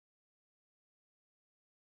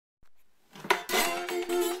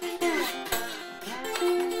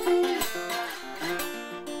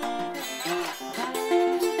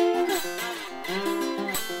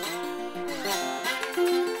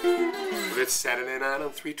Saturday night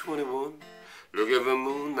on 321. Look at the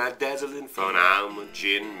moon, my dazzling fun. I'm a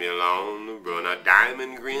gin mill on the run, a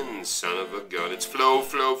diamond grin, son of a gun. It's flow,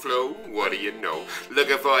 flow, flow, what do you know?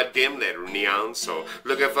 Looking for a dim lit neon soul.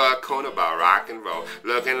 Looking for a corner bar, rock and roll.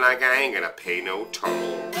 Looking like I ain't gonna pay no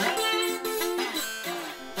toll.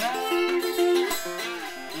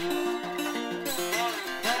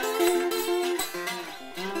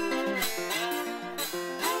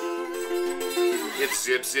 It's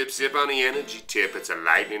zip, zip, zip on the energy tip. It's a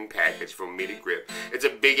lightning package for me to grip. It's a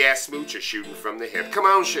big ass smoocher shooting from the hip. Come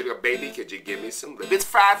on, sugar baby, could you give me some lip? It's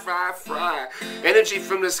fry, fry, fry. Energy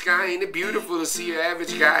from the sky. Ain't it beautiful to see your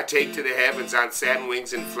average guy take to the heavens on satin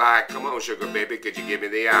wings and fly? Come on, sugar baby, could you give me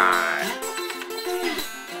the eye?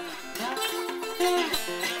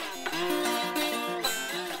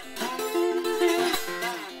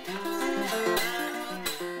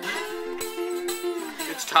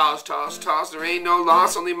 Toss, toss, toss, there ain't no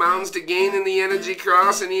loss, only mountains to gain in the energy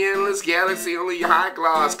cross, in the endless galaxy, only high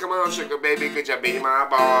gloss. Come on, sugar baby, could you be my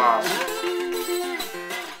boss?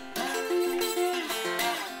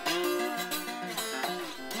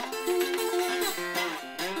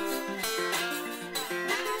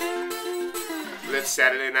 It's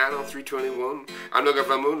Saturday night on 321. I'm looking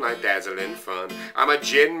for moonlight dazzling fun. I'm a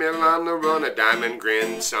gin mill on the run, a diamond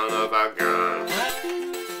grin, son of a gun.